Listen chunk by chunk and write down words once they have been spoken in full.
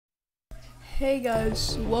Hey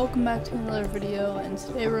guys, welcome back to another video, and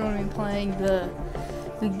today we're going to be playing the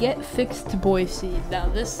Getfixedboi seed. Now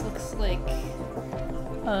this looks like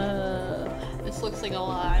a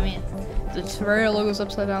lot. I mean, the Terraria logo's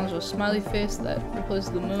upside down, there's a smiley face that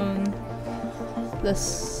replaces the moon.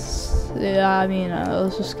 Let's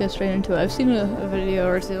just get straight into it. I've seen a video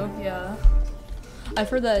or two, yeah.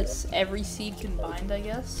 I've heard that it's every seed combined, I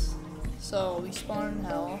guess. So we spawn in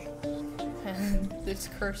hell. And it's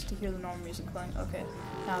cursed to hear the normal music playing. Okay,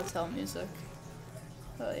 now it's hell music.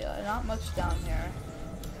 Yeah, not much down here.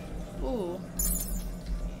 Ooh.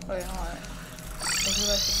 Wait, hold on. If we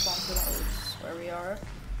like to spawn so we don't lose where we are.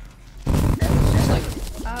 Just like,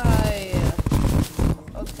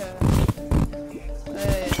 okay.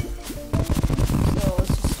 Hey. So let's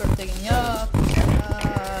just start digging up. Do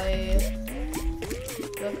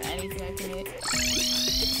you have anything I can eat?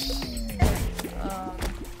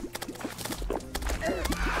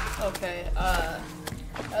 Okay,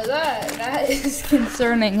 that is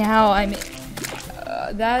concerning. How I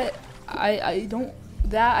died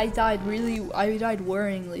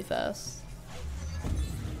worryingly fast.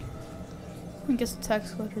 I guess the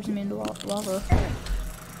text collectors mean lava.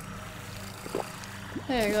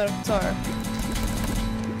 Hey, I got a guitar.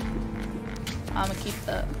 I'm gonna keep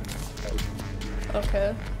that.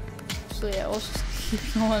 Okay. So yeah, we'll just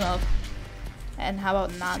keep going up. And how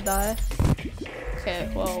about not die?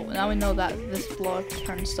 Okay, well, now we know that this block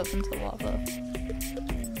turns stuff into lava.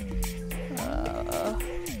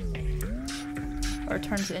 Or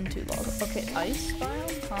turns it into lava. Okay, ice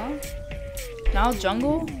biome? Huh? Now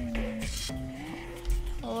jungle?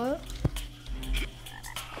 What?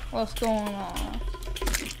 What's going on?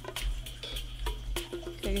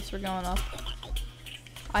 Okay, I guess we're going up.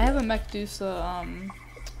 I have a Medusa,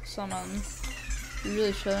 summon. You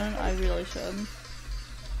really shouldn't? I really should.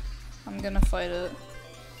 I'm gonna fight it.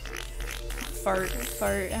 Fart.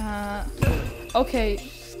 Okay.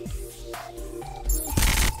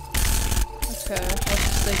 Okay, let's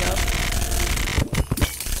just dig up.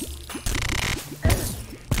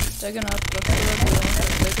 Digging up, that's what we're doing.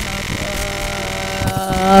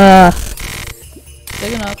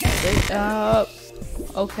 Digging up.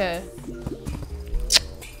 Okay.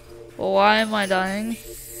 Well, why am I dying?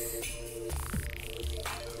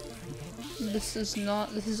 This is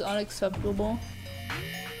unacceptable.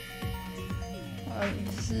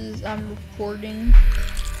 I'm reporting.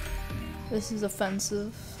 This is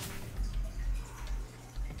offensive.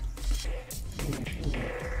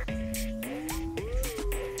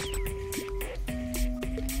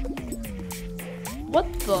 What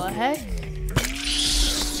the heck?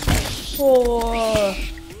 Oh.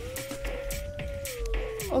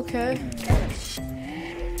 Okay.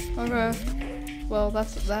 Okay. Well,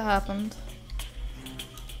 that happened.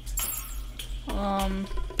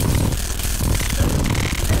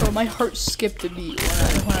 Bro, my heart skipped a beat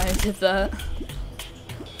when I did that.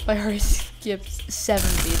 My heart skipped 7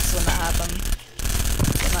 beats when that happened.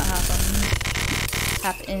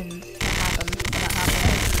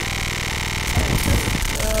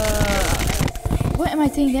 What am I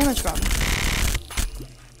taking damage from?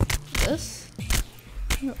 This?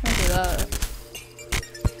 Maybe that.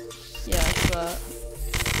 Yeah, it's that.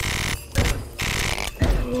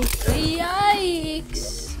 Yikes!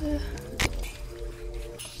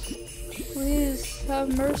 Please have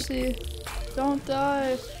mercy. Don't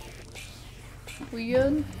die. We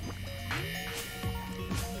good?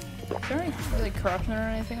 Is there any really corruption or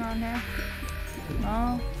anything on here?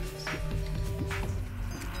 No?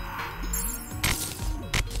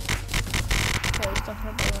 Okay, there's stuff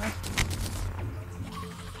up there.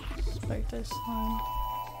 Spectre slime.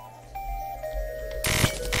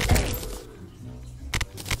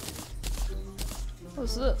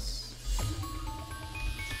 What's this?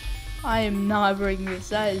 I am not breaking this.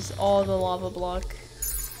 That is all the lava block.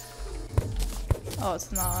 Oh,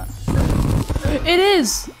 it's not. It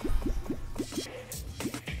is!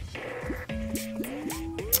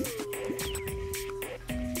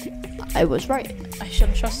 I was right. I should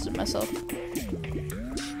have trusted myself.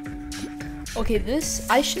 Okay,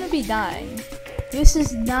 I shouldn't be dying. This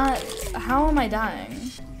is not, how am I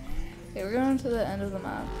dying? Okay, we're going to the end of the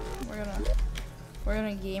map. We're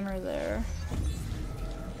gonna gamer there.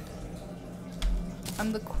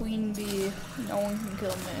 I'm the queen bee. No one can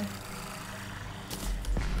kill me.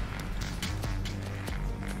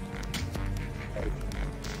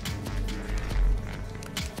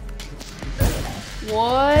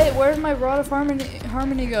 What? Where did my rod of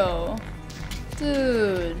harmony go?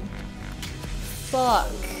 Dude.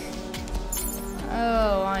 Fuck.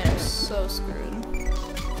 Oh, I am so screwed.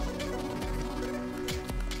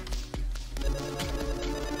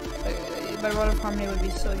 my Rod of Harmony would be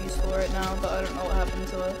so useful right now, but I don't know what happened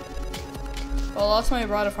to it. Well, I lost my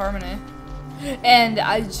Rod of Harmony. And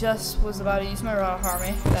I just was about to use my Rod of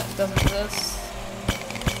Harmony. That doesn't exist.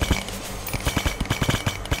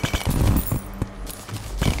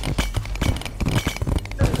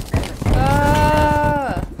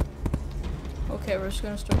 Ah! Okay, we're just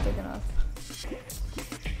gonna start digging up.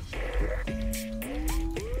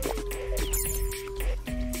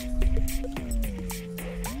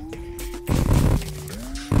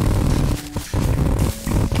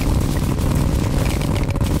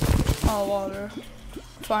 Oh, water.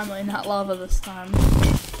 Finally, not lava this time.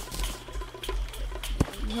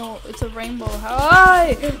 No, it's a rainbow.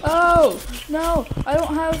 Hi! Oh! No! I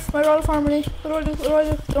don't have my Rod of Harmony. What do I do? What do I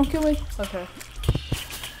do? Don't kill me. Okay.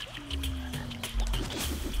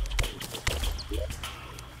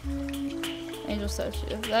 Angel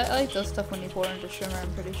statue. That like does stuff when you pour into shimmer,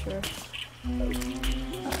 I'm pretty sure.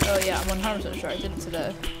 Oh yeah, I'm 100% sure. I did it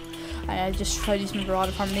today. I just tried using the Rod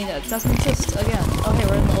of Harmony that doesn't exist again. Okay,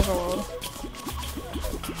 we're in the overworld.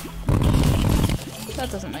 That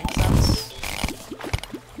doesn't make sense.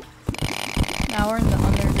 Now we're in the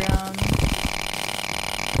underground.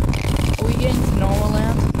 Are we getting to normal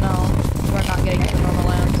land? No, we're not getting to normal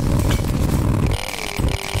land.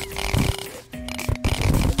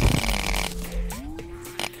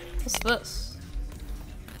 What's this?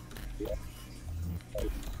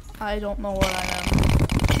 I don't know what I am.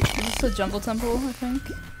 Is this the jungle temple, I think?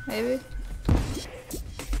 Maybe?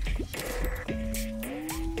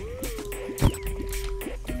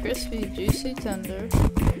 Crispy, juicy, tender.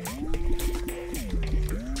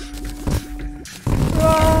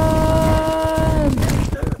 Run!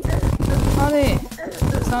 Honey!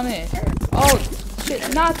 It's honey. Oh,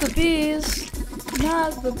 shit, not the bees!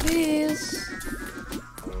 Not the bees!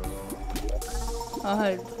 Oh,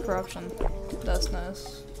 hey, corruption. That's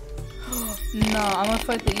nice. No, I'm gonna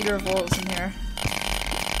fight the Eater of Worlds in here.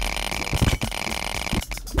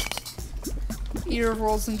 Eater of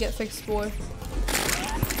Worlds and Getfixedboi.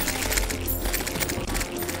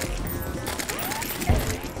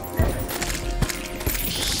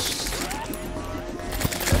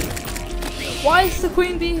 Why is the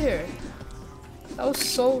queen bee here? That was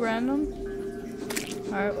so random.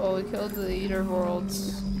 Alright, well we killed the Eater of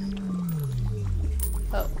Worlds.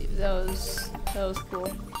 That was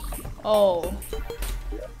cool. Oh.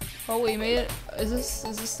 Oh, we made it. Is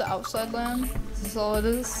this the outside land? Is this all it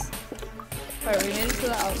is? Alright, we made it to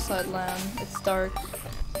the outside land. It's dark.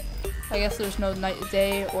 I guess there's no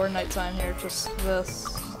day or nighttime here, just this.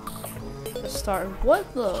 The star.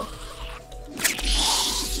 What the?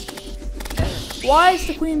 Why is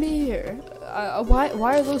the queen bee here? Why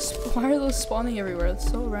are those spawning everywhere? It's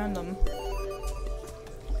so random.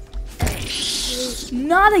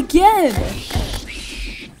 Not again!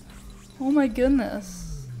 Oh my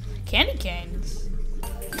goodness. Candy canes.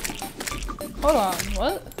 Hold on,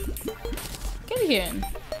 what? Candy cane.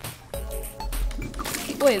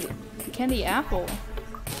 Wait, candy apple.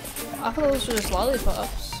 I thought those were just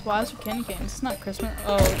lollipops. Why is there candy canes? It's not Christmas.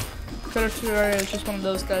 Oh, Terraria is just one of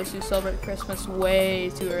those guys who celebrate Christmas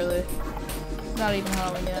way too early. Not even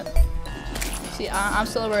Halloween yet. See, I'm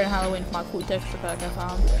celebrating Halloween for my cool texture pack I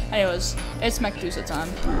found. Anyways, it's Medusa time.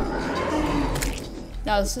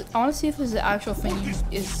 Now, I want to see if there's an actual thing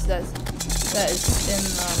that is in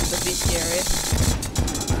the BC area.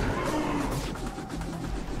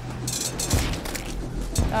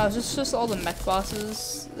 Is this just all the mech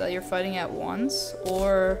bosses that you're fighting at once,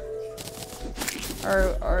 or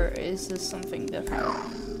is this something different?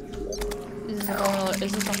 Is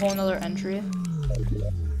this a whole nother entry?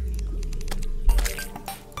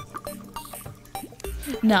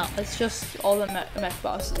 No, it's just all the mech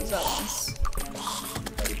bosses at once.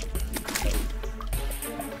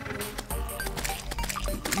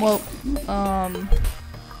 Well,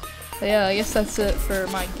 yeah, I guess that's it for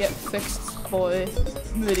my Getfixedboi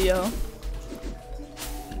video.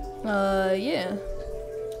 Yeah.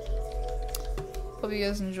 Hope you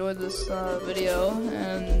guys enjoyed this video,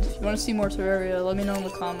 and if you want to see more Terraria, let me know in the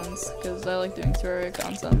comments, because I like doing Terraria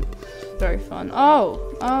content. Very fun. Oh,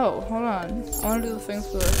 hold on. I want to do the things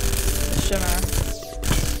with the shimmer and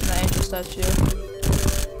the angel statue.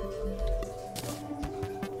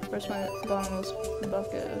 Where's my bottomless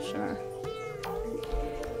bucket of shimmer?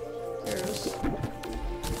 There's...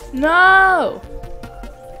 No!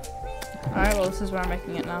 Alright, well this is where I'm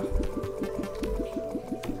making it now.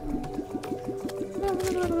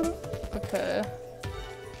 Okay.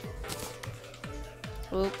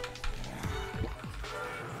 Oop.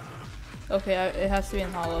 Okay, it has to be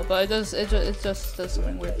in hollow, but it just does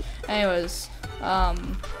something weird. Anyways,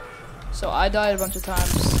 so I died a bunch of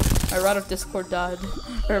times. My Rod of Discord died.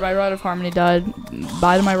 Or my Rod of Harmony died.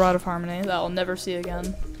 Bye to my Rod of Harmony that I'll never see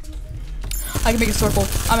again. I can make a circle.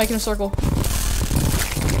 I'm making a circle.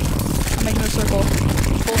 I'm making a circle.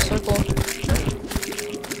 Full circle.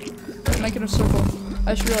 I'm making a circle.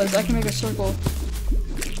 I just realized I can make a circle.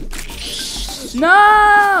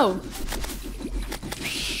 No!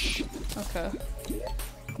 Okay.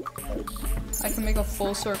 I can make a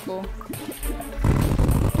full circle.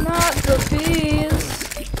 Not the bees!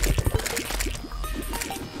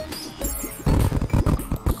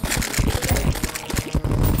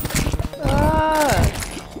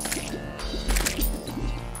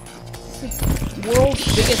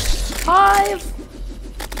 World's biggest hive!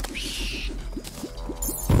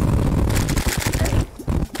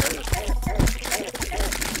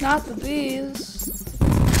 Not the bees.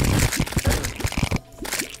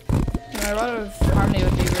 My Rod of Harmony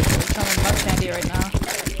would be becoming much handy right now.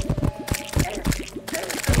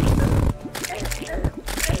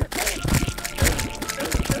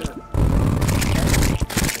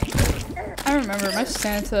 I remember my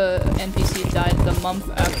Santa NPC died the month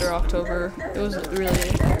after October. It was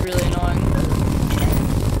really, really annoying.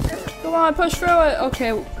 Come on, push through it!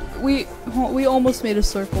 Okay, we almost made a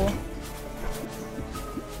circle.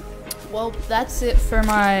 Well, that's it for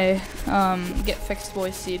my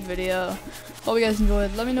Getfixedboi seed video. Hope you guys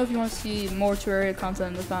enjoyed. Let me know if you want to see more Terraria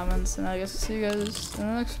content in the comments, and I guess I'll see you guys in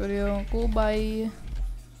the next video. Goodbye.